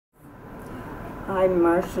I'm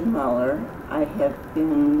Marcia Muller. I have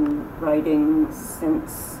been writing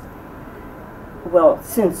since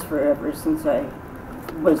forever, since I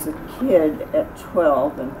was a kid at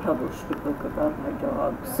 12 and published a book about my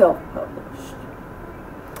dog, self-published.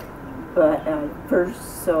 But I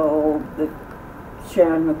first sold the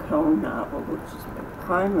Sharon McCone novel, which is my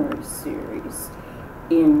primary series,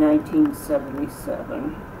 in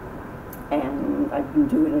 1977, and I've been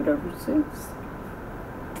doing it ever since.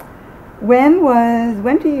 When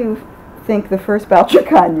do you think the first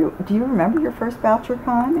Bouchercon, do you remember your first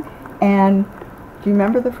Bouchercon? And do you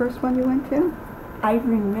remember the first one you went to? I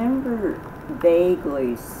remember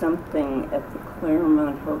vaguely something at the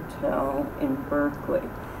Claremont Hotel in Berkeley.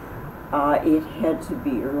 It had to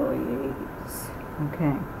be early 80s.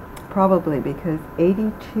 Okay, probably because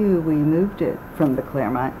 82 we moved it from the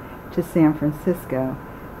Claremont to San Francisco,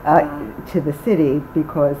 to the city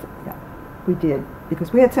because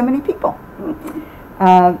we had so many people.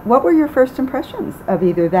 What were your first impressions of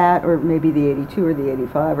either that or maybe the 82 or the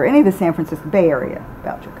 85 or any of the San Francisco Bay Area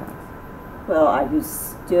Bouchercons? Well, I was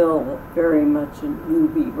still very much a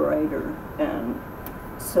newbie writer, and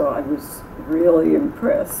so I was really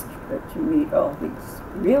impressed to meet all these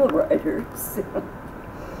real writers.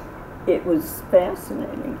 It was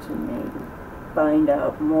fascinating to me to find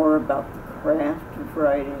out more about the craft of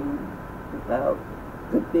writing, about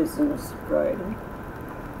the business of writing.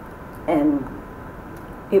 And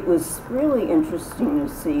it was really interesting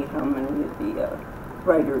to see how many of the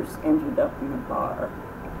writers ended up in the bar.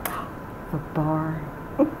 The bar.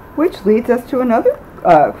 Which leads us to another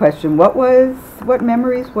question. What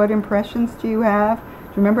memories, what impressions do you have? Do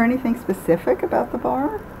you remember anything specific about the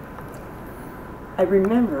bar? I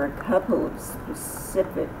remember a couple of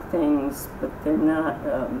specific things, but they're not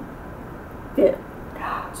fit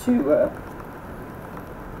to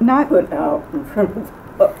not put out in front of the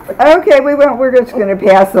public. Okay, we're just going to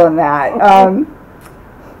pass on that.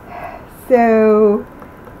 So,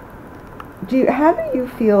 how do you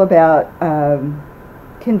feel about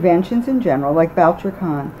conventions in general, like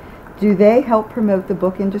Bouchercon? Do they help promote the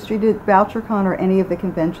book industry? Did Bouchercon or any of the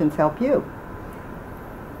conventions help you?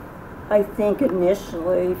 I think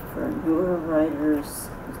initially for newer writers,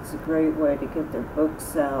 it's a great way to get their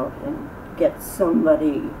books out and get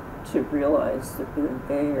somebody to realize that they're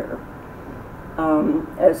there.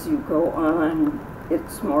 As you go on,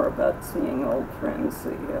 it's more about seeing old friends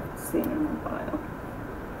that you haven't seen in a while.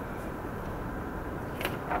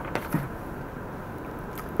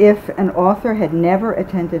 If an author had never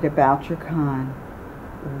attended a Bouchercon,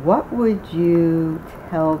 what would you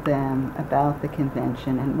tell them about the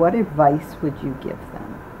convention, and what advice would you give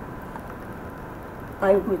them?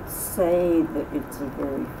 I would say that it's a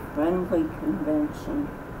very friendly convention.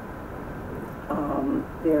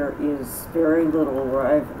 There is very little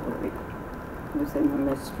rivalry within the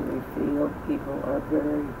mystery field. People are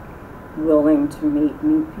very willing to meet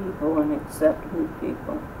new people and accept new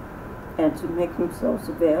people, and to make themselves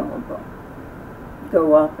available.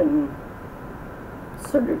 Go up and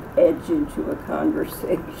sort of edge into a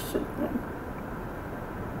conversation.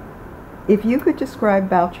 If you could describe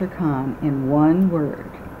Bouchercon in one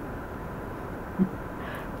word,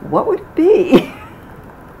 what would it be?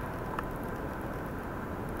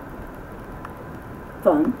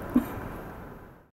 Fun.